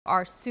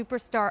our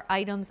superstar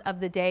items of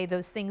the day,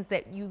 those things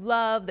that you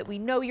love, that we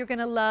know you're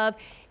gonna love.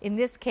 In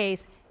this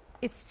case,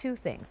 it's two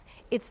things.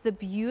 It's the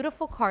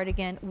beautiful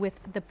cardigan with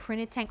the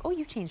printed tank. Oh,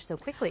 you changed so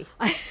quickly.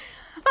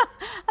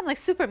 I'm like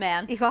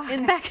Superman. You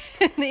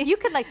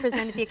could like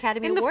present at the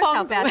Academy Awards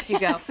how fast you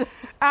go.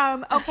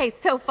 Okay,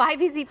 so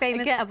 5 easy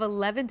payments of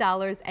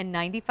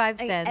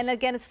 $11.95. And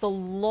again, it's the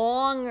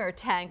longer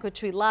tank,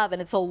 which we love,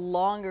 and it's a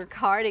longer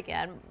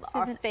cardigan,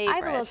 Susan, our favorite. I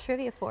have a little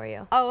trivia for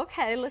you. Oh,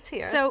 okay, let's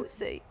hear. So let's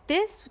see.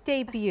 This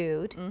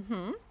debuted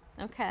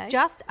Okay.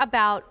 just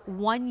about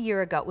 1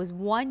 year ago. It was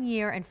 1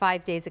 year and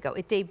 5 days ago.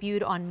 It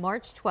debuted on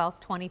March 12th,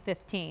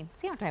 2015.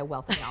 See, I have a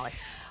wealth of knowledge.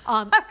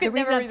 The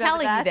reason I'm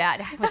telling you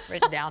that, was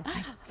written down.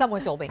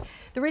 Someone told me.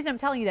 The reason I'm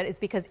telling you that is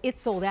because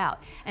it's sold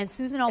out. And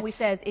Susan always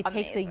says it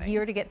takes a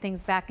year to get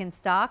things back in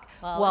stock.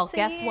 Well,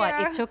 guess what?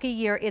 It took a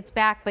year. It's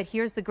back. But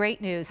here's the great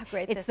news.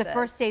 It's the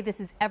first day this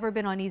has ever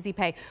been on Easy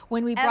Pay.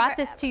 When we brought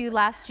this to you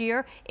last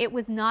year, it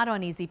was not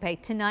on Easy Pay.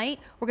 Tonight,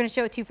 we're going to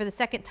show it to you for the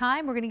second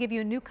time. We're going to give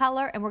you a new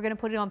color, and we're going to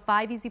put it on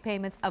 5 easy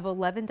payments of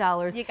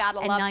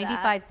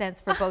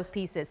 $11.95 for both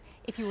pieces.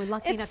 If you were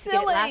lucky enough to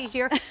get it last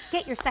year,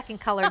 get your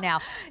second color now.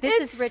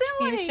 This is rich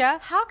fuchsia.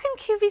 How can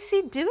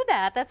QVC do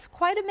that? That's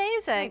quite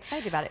amazing. I'm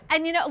excited about it.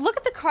 And you know, look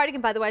at the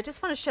cardigan, by the way. I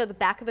just want to show the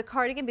back of the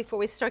cardigan before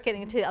we start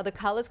getting into the other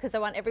colors, because I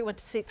want everyone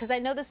to see, because I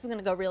know this is going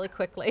to go really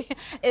quickly.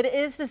 It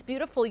is this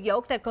beautiful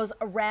yoke that goes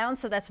around,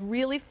 so that's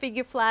really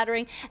figure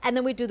flattering. And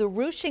then we do the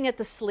ruching at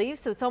the sleeve,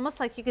 so it's almost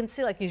like you can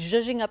see like you're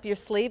zhuzhing up your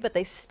sleeve, but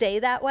they stay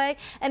that way.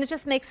 And it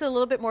just makes it a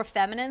little bit more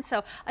feminine.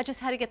 So I just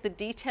had to get the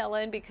detail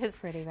in,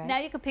 because pretty, right? Now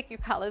you can pick your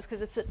colors,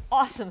 because it's an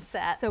awesome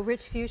set. So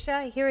rich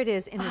fuchsia, here it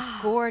is in this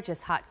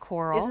gorgeous hot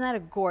coral. Isn't that a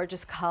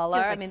gorgeous color?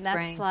 Like I mean, spring.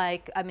 that's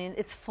like, I mean,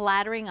 it's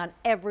flattering on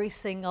every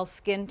single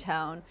skin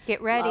tone.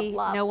 Get ready.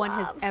 Love, no love, one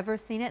love. has ever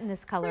seen it in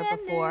this color Brand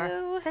before.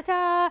 new.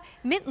 Ta-da!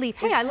 Mint leaf.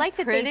 Hey, I like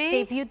that they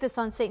pretty? debuted this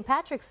on St.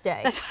 Patrick's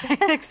Day. That's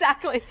right,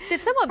 exactly.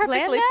 Did someone plan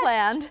Perfectly that?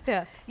 planned.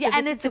 Yeah. Yeah, So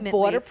and this it's is a the mint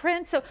border leaf.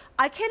 print. So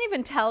I can't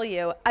even tell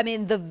you, I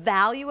mean, the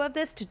value of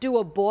this, to do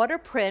a border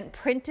print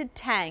printed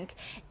tank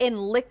in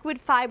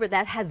liquid fiber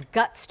that has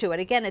guts to it.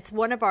 Again, it's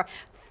one of our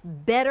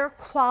better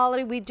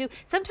quality. We do,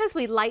 sometimes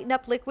we lighten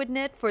up liquid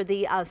knit for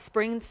the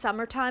spring and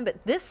summertime,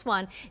 but this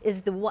one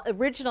is the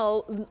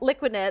original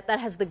liquid knit that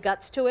has the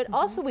guts to it.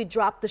 Also, we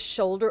drop the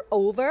shoulder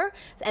over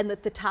and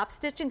the top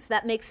stitching, so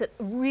that makes it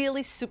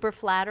really super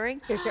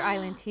flattering. Here's your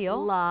island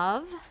teal.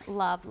 Love,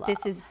 love, love.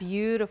 This is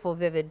beautiful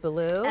vivid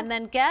blue. And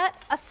then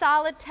get a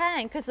solid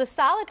tank, because the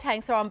solid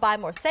tanks are on buy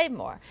more, save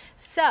more.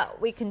 So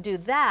we can do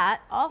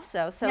that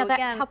also. So now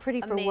again, how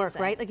pretty for work,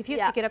 right? Like if you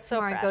have to get up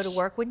tomorrow and go to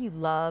work, wouldn't you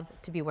love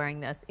to be wearing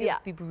this? It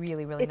would be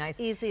really, really nice. It's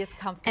easy, it's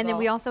comfortable. And then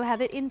we also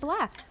have it in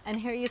black. And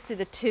here you see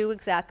the two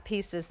exact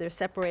pieces. They're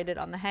separated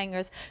on the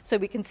hangers, so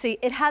we can see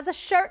it has a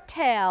shirt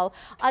tail.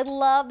 I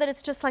love that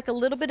it's just like a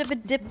little bit of a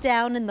dip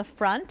down in the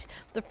front.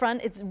 The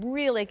front is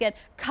really, again,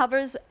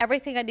 covers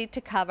everything I need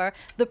to cover.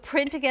 The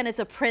print, again, is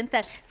a print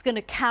that is going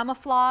to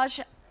camouflage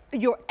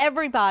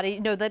everybody,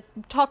 you know, that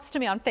talks to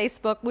me on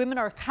Facebook. Women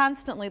are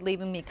constantly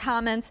leaving me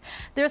comments.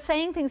 They're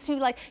saying things to me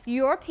like,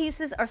 your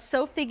pieces are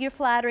so figure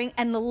flattering,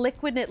 and the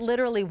liquid knit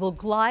literally will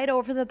glide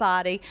over the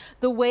body.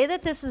 The way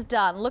that this is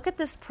done, look at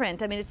this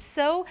print. I mean,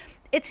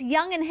 it's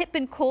young and hip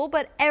and cool,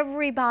 but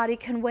everybody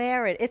can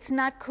wear it. It's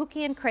not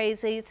kooky and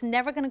crazy. It's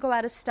never going to go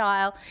out of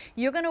style.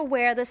 You're going to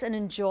wear this and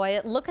enjoy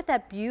it. Look at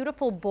that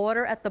beautiful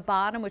border at the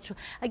bottom, which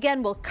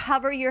again will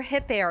cover your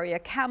hip area,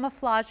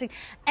 camouflaging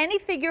any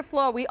figure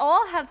floor. We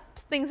all have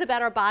things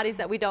about our bodies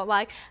that we don't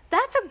like.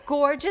 That's a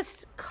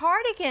gorgeous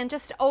cardigan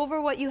just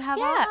over what you have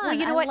on. Well,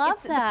 you know what? Love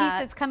it's the piece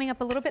that's coming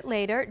up a little bit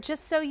later.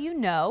 Just so you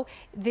know,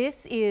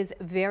 this is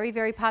very,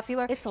 very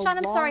popular. It's a Sean,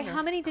 I'm sorry,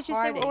 how many did you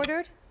say were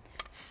ordered?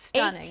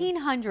 Stunning.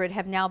 1,800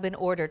 have now been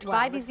ordered. Wow,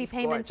 5 easy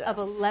payments of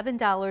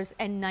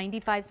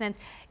 $11.95.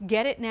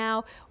 Get it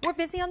now. We're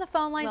busy on the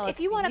phone lines. Well,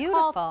 if you want to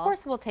call, of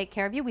course we'll take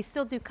care of you. We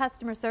still do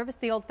customer service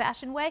the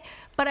old-fashioned way,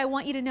 but I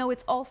want you to know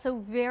it's also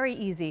very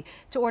easy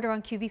to order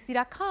on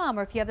QVC.com,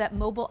 or if you have that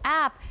mobile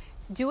app,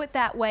 do it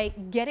that way.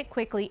 Get it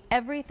quickly.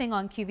 Everything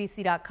on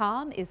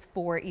QVC.com is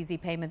 4 easy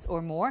payments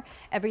or more.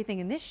 Everything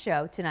in this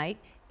show tonight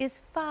is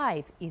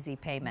 5 easy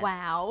payments.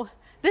 Wow.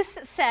 This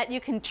set,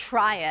 you can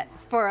try it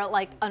for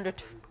like under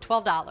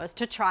 $12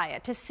 to try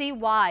it, to see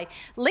why.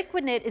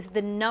 Liquid knit is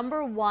the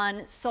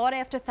 #1 sought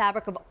after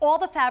fabric of all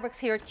the fabrics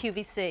here at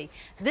QVC.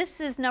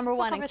 This is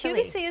 #1, and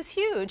QVC is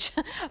huge.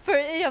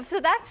 So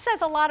that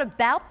says a lot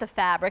about the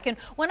fabric. And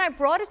when I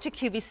brought it to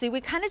QVC, we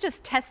kind of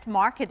just test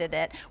marketed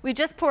it. We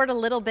just poured a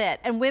little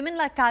bit, and women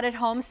that got it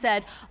home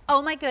said,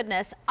 oh my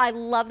goodness, I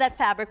love that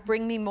fabric,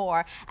 bring me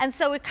more. And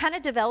so it kind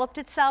of developed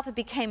itself. It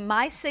became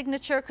my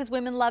signature because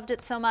women loved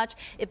it so much.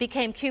 It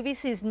became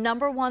QVC's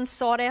 #1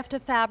 sought after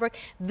fabric.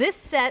 This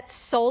set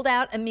sold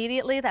out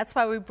immediately. That's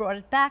why we brought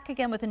it back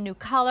again with a new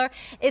color.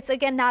 It's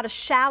again not a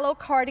shallow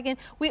cardigan.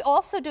 We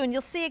also do, and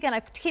you'll see again, I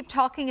keep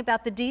talking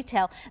about the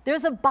detail.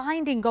 There's a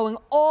binding going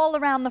all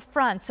around the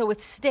front so it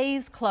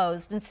stays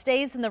closed and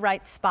stays in the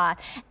right spot.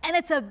 And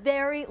it's a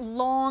very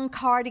long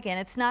cardigan.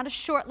 It's not a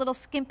short little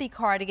skimpy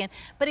cardigan,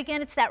 but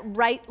again, it's that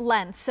right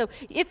length. So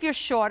if you're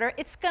shorter,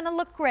 it's going to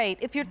look great.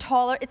 If you're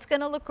taller, it's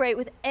going to look great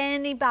with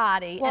any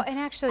body. Well, and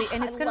actually,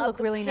 and it's going to look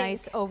really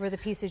nice over the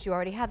pieces you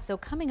already have. So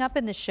coming up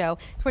in the show,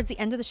 towards the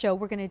end of the show,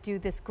 we're going to do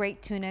this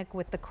great tunic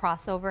with the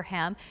crossover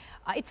hem.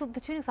 The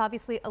tunic's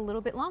obviously a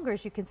little bit longer,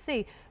 as you can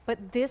see,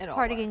 but this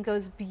cardigan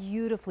goes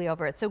beautifully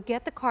over it. So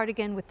get the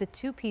cardigan with the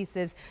 2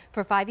 pieces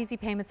for 5 easy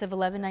payments of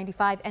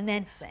 $11.95, and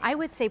then I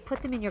would say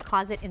put them in your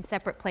closet in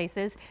separate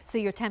places, so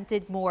you're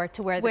tempted more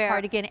to wear the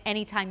cardigan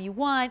anytime you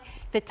want,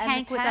 the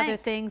tank with other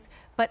things.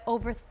 But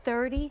over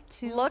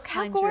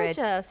 3,200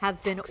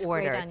 have been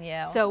ordered. On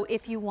you. So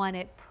if you want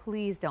it,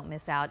 please don't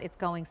miss out. It's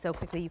going so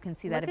quickly. You can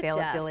see that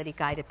availability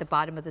guide at the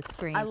bottom of the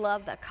screen. I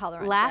love that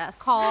color.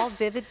 Last call,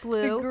 vivid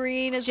blue. The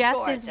green is Jess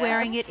gorgeous. is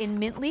wearing it in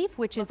mint leaf,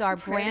 which is our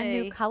brand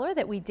new color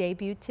that we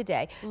debuted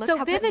today.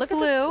 So vivid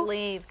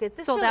blue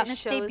sold out in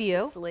its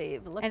debut.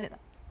 Look at that.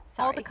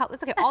 All the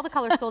colors, all the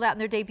colors sold out in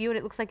their debut, and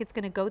it looks like it's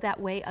going to go that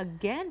way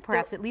again,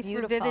 perhaps, at least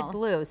for vivid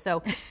blue.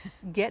 So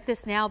get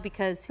this now,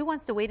 because who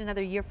wants to wait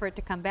another year for it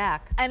to come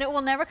back? And it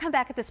will never come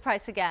back at this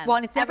price again. Well,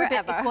 and it's never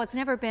been. It's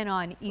never been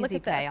on Easy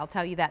Pay. I'll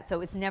tell you that. So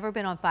it's never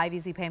been on 5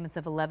 easy payments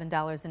of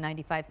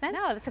 $11.95.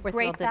 No, that's a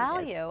great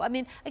value. I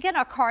mean, again,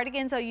 our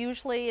cardigans are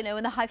usually,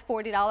 in the high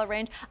 $40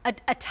 range.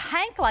 A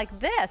tank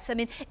like this, I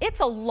mean, it's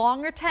a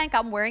longer tank.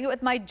 I'm wearing it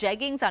with my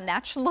jeggings on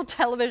national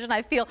television.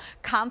 I feel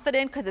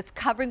confident because it's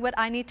covering what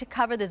I need to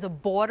cover. There's a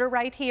border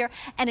right here,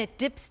 and it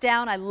dips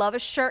down. I love a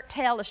shirt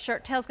tail. A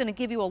shirt tail is going to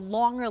give you a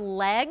longer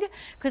leg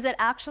because it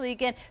actually,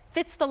 again,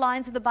 fits the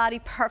lines of the body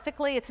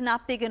perfectly. It's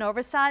not big and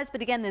oversized,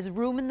 but again, there's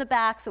room in the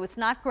back, so it's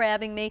not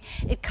grabbing me.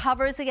 It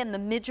covers, again, the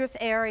midriff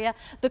area.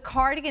 The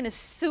cardigan is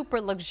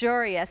super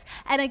luxurious,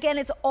 and again,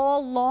 it's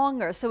all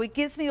longer, so it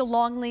gives me a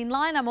long, lean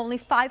line. I'm only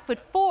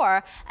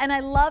 5'4", and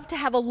I love to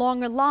have a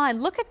longer line.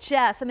 Look at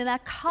Jess. I mean,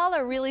 that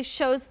color really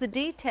shows the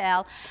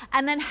detail,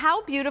 and then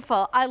how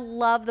beautiful. I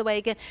love the way,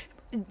 again,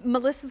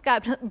 Melissa's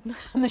got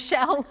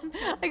Michelle.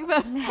 I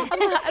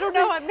don't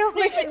know. I'm no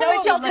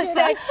Michelle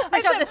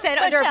just said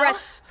under her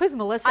breath, "Who's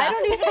Melissa?" I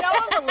don't even know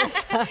a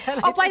Melissa.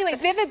 Oh, by the way,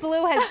 Vivid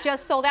Blue has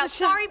just sold out.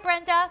 Sorry,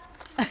 Brenda.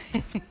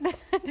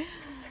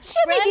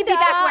 She'll maybe be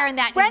back wearing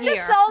that in a year. Brenda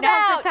sold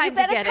out. The time you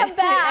better to get come it.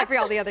 back. Every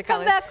all the other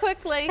colors. Come back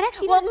quickly. But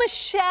actually, well,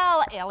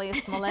 Michelle,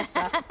 alias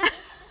Melissa.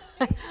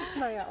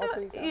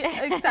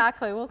 Yeah,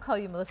 exactly. We'll call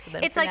you Melissa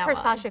then. It's like her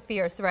Sasha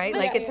Fierce, right?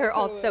 Like it's her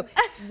alt. So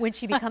when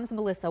she becomes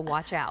Melissa,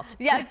 watch out.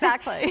 Yeah,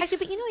 exactly. Actually,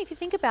 but if you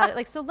think about it,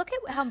 like, so look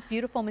at how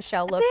beautiful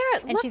Michelle looks,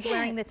 and she's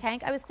wearing the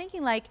tank. I was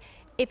thinking, like,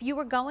 if you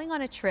were going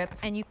on a trip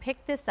and you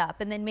picked this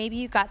up, and then maybe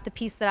you got the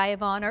piece that I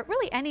have on, or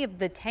really any of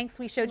the tanks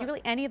we showed you,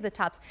 really any of the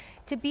tops,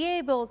 to be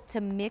able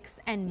to mix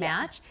and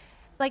match,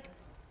 like.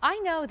 I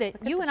know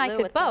that you and I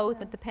could both,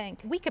 with the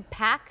pink. We could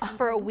pack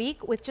for a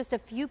week with just a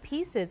few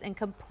pieces and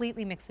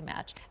completely mix and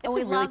match. It's a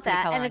really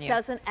pretty color, and it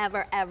doesn't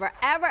ever, ever,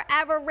 ever,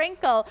 ever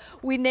wrinkle.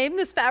 We named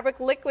this fabric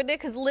Liquid Knit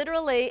because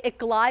literally it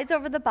glides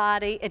over the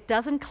body. It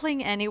doesn't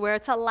cling anywhere.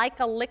 It's like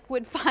a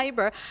liquid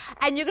fiber,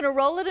 and you're going to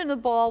roll it in a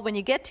ball. When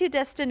you get to your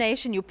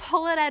destination, you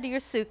pull it out of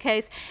your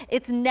suitcase.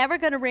 It's never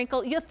going to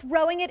wrinkle. You're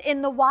throwing it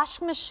in the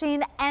washing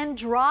machine and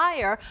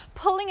dryer,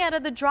 pulling out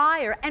of the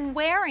dryer and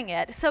wearing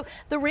it. So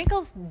the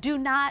wrinkles do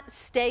not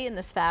stay in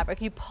this fabric.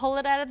 You pull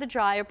it out of the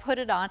dryer, put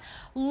it on.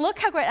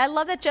 Look how great. I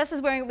love that Jess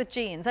is wearing it with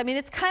jeans. I mean,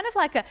 it's kind of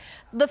like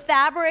the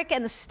fabric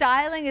and the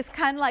styling is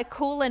kind of like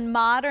cool and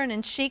modern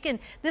and chic, and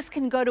this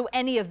can go to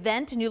any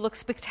event and you look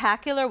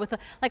spectacular with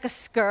like a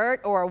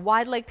skirt or a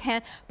wide leg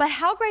pant. But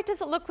how great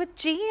does it look with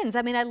jeans?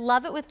 I mean, I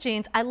love it with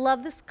jeans. I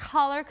love this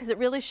color because it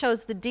really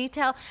shows the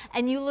detail,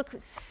 and you look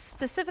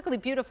specifically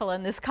beautiful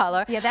in this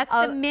color. Yeah, that's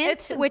the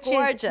mint, which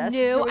gorgeous. Is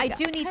new. I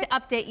do need to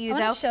update you,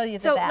 though. I want to show you the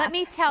so back. Let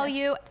me tell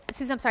you,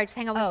 Susan, I'm sorry, just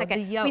hang on one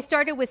second. The yoke. We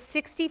started with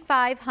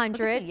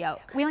 6,500.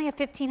 We only have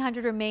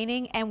 1,500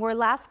 remaining, and we're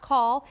last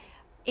call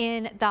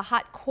in the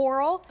hot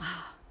coral,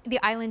 the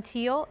island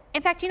teal.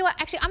 In fact, you know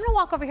what? Actually, I'm going to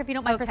walk over here if you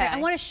don't mind for a second.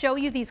 I want to show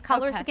you these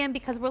colors again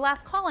because we're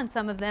last call on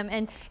some of them,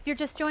 and if you're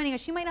just joining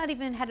us, you might not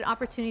even had an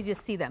opportunity to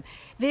see them.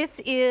 This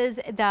is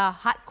the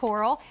hot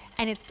coral,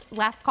 and it's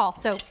last call,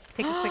 so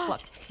take a quick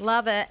look.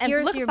 Love it. And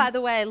look, by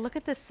the way, look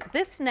at this.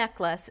 This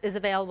necklace is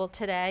available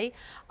today.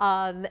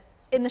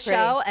 In the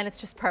show, and it's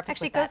just perfect.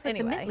 Actually, it goes with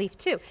the mint leaf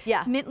too.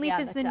 Yeah, mint leaf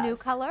is the new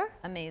color.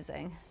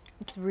 Amazing.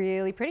 It's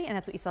really pretty, and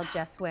that's what you saw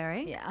Jess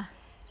wearing. Yeah.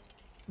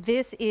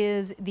 This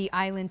is the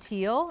island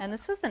teal. And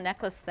this was the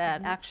necklace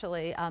that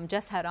actually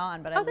Jess had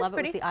on, but I love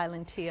it with the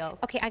island teal.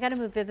 Okay, I got to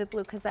move vivid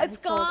blue because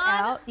that's sold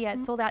out. Yeah,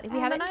 it's sold out. We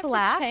have it in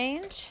black.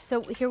 Change.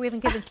 So here we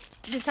haven't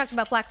talked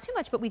about black too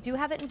much, but we do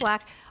have it in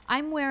black.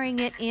 I'm wearing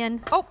it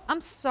in, oh,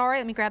 I'm sorry,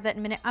 let me grab that in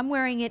a minute. I'm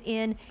wearing it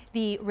in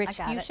the rich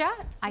fuchsia.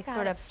 I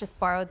sort of just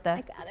borrowed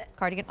the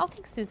cardigan. Oh,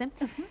 thanks, Susan.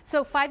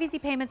 So 5 easy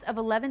payments of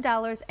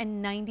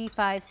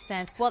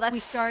 $11.95. Well, that's we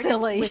started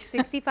silly. with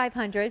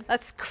 $6,500.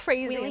 That's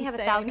crazy. We only have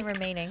 1,000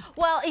 remaining.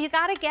 Well, you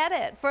got to get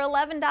it. For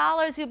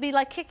 $11, you'll be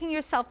like kicking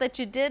yourself that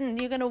you didn't.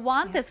 You're going to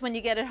want this when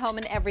you get it home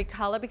in every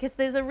color, because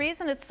there's a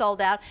reason it's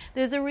sold out.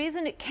 There's a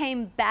reason it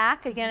came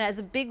back again as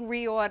a big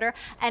reorder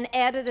and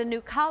added a new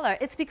color.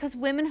 It's because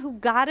women who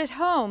got it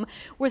home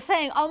were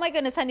saying, oh my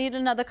goodness, I need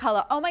another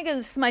color. Oh my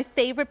goodness, this is my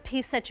favorite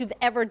piece that you've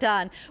ever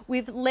done.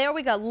 There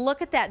we go.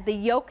 Look at that. The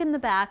yoke in the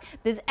back.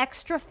 There's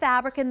extra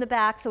fabric in the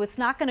back, so it's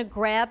not going to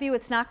grab you.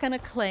 It's not going to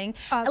cling.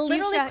 I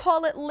literally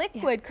call it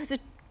liquid because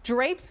it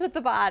drapes with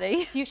the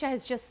body. Fuchsia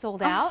has just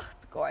sold out.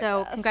 It's gorgeous.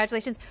 So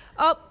congratulations.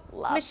 Oh,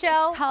 love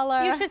Michelle, this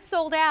color. Fuchsia's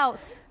sold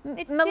out.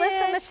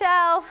 Melissa,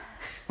 Michelle.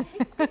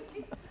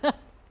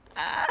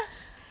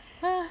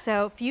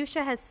 So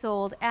fuchsia has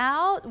sold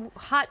out.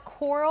 Hot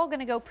coral going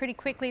to go pretty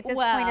quickly at this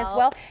point as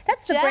well.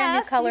 That's the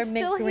brand new color,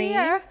 mint green.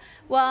 Here.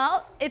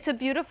 Well, it's a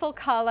beautiful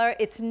color.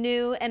 It's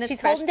new and it's She's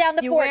fresh. holding down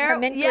the fort in her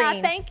mint green.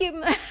 Yeah, thank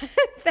you.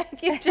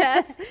 Thank you,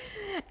 Jess.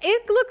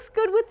 It looks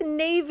good with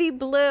navy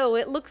blue.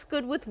 It looks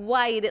good with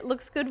white. It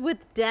looks good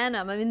with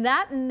denim. I mean,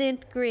 that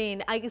mint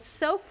green, it's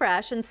so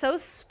fresh and so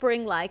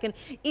spring-like. And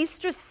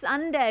Easter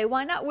Sunday,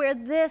 why not wear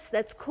this?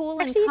 That's cool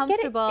and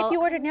comfortable. Get it. If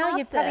you ordered now,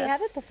 you'd probably have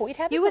it before. You'd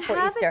have it before Easter. You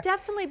would have it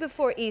definitely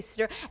before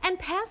Easter. And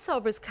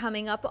Passover's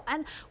coming up.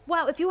 And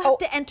wow, if you have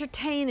to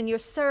entertain and you're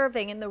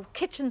serving and the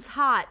kitchen's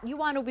hot, you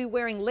want to be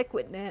wearing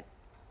liquid knit.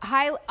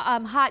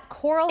 Hot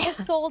coral has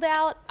sold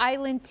out.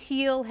 Island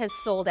teal has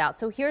sold out.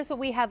 So here's what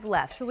we have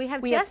left. So we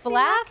have black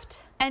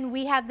left, and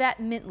we have that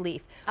mint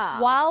leaf.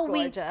 While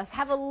we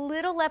have a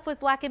little left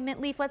with black and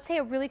mint leaf, let's say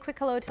a really quick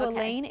hello to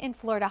Elaine in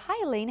Florida.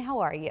 Hi, Elaine. How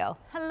are you?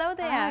 Hello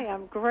there. Hi,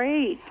 I'm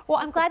great. Well,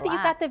 I'm glad that you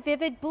got the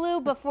vivid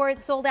blue before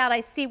it sold out.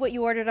 I see what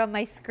you ordered on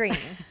my screen.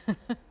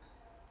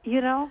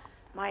 You know,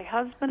 my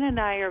husband and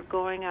I are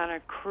going on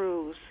a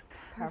cruise.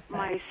 Perfect.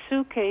 My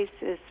suitcase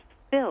is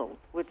filled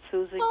with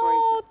Susan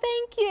Oh,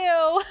 thank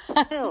you.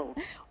 Filled.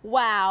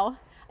 Wow.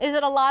 Is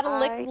it a lot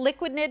of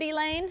liquid knit,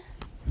 Elaine?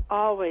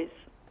 Always.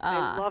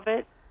 I love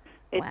it.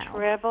 It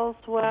travels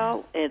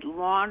well. It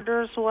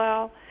launders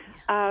well.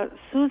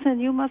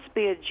 Susan, you must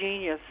be a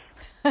genius.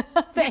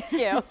 Thank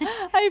you.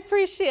 I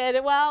appreciate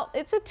it. Well,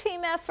 it's a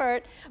team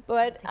effort,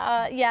 but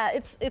yeah,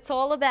 it's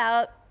all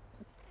about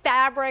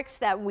fabrics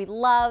that we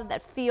love,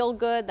 that feel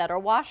good, that are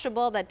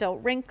washable, that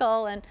don't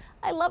wrinkle, and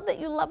I love that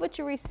you love what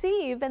you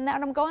receive and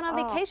that I'm going on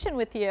vacation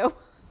with you.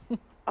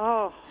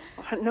 Oh,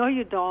 no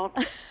you don't.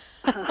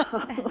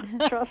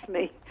 Trust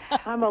me,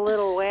 I'm a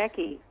little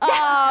wacky.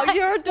 Oh,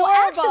 you're adorable.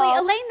 Well, actually,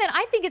 Elaine, then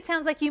I think it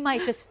sounds like you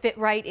might just fit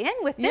right in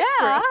with this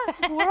group.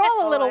 We're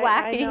all a little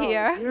wacky I know.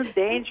 here. You're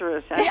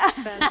dangerous. I have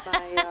to spend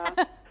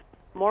my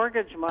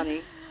mortgage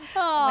money.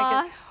 Oh my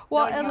God.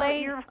 Well, no,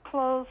 Elaine, your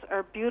clothes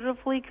are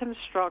beautifully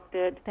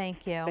constructed.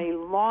 Thank you. They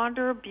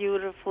launder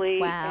beautifully,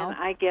 Wow. and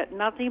I get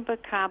nothing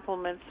but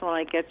compliments when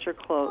I get your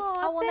clothes.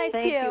 Oh, well, nice.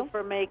 Thank you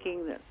for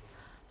making this.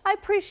 I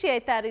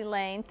appreciate that,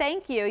 Elaine.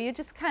 Thank you. You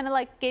just kind of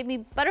like gave me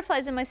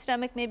butterflies in my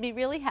stomach, made me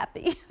really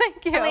happy.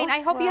 Thank you. Elaine,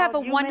 I hope you have a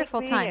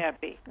wonderful time.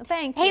 Happy.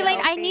 Thank you. Hey, Elaine,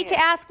 I need to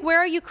ask, where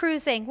are you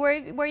cruising?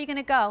 Where are you going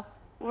to go?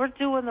 We're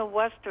doing the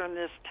Western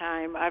this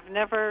time. I've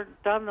never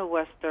done the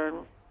Western.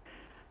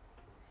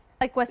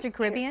 Like Western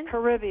Caribbean?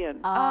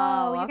 Caribbean.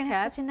 Oh, you're going to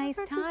have such a nice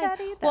time.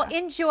 Well,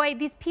 enjoy.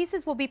 These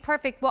pieces will be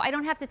perfect. Well, I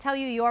don't have to tell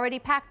you, you already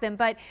packed them,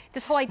 but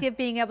this whole idea of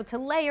being able to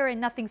layer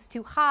and nothing's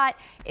too hot,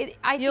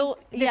 I think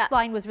this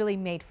line was really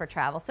made for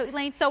travel. So,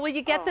 Elaine. So will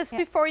you get this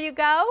before you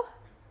go?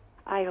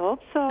 I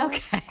hope so.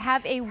 Okay.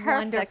 Have a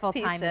wonderful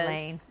time,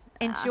 Elaine.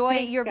 Enjoy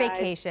your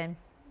vacation.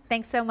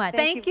 Thanks so much.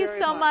 Thank you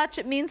so much.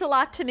 It means a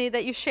lot to me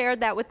that you shared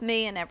that with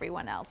me and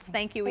everyone else.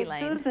 Thank you,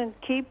 Elaine. Susan,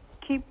 keep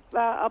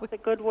up the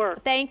good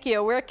work. Thank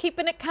you. We're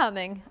keeping it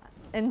coming.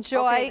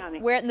 Enjoy.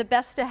 Wear it in the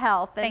best of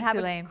health and have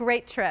a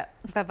great trip.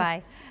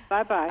 Bye-bye.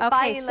 Bye-bye. Okay,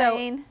 Bye,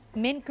 Elaine. So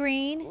mint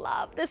green.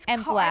 Love this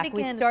and cardigan.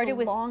 Black. We started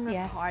with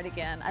longer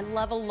cardigan. I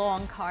love a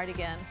long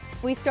cardigan.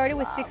 We started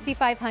with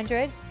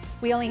 6,500.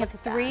 We only have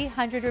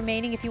 300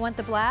 remaining. If you want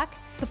the black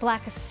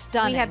is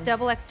stunning. We have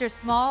double extra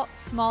small,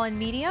 small and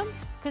medium.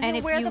 Because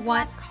you wear the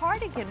black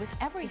cardigan with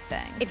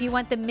everything. If you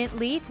want the mint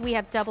leaf, we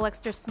have double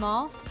extra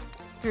small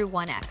through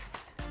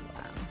 1X.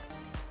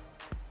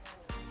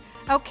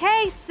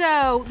 Okay,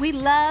 so we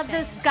love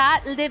the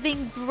Scott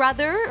Living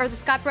Brother, or the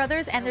Scott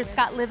Brothers and their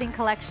Scott Living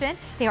collection.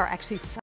 They are actually so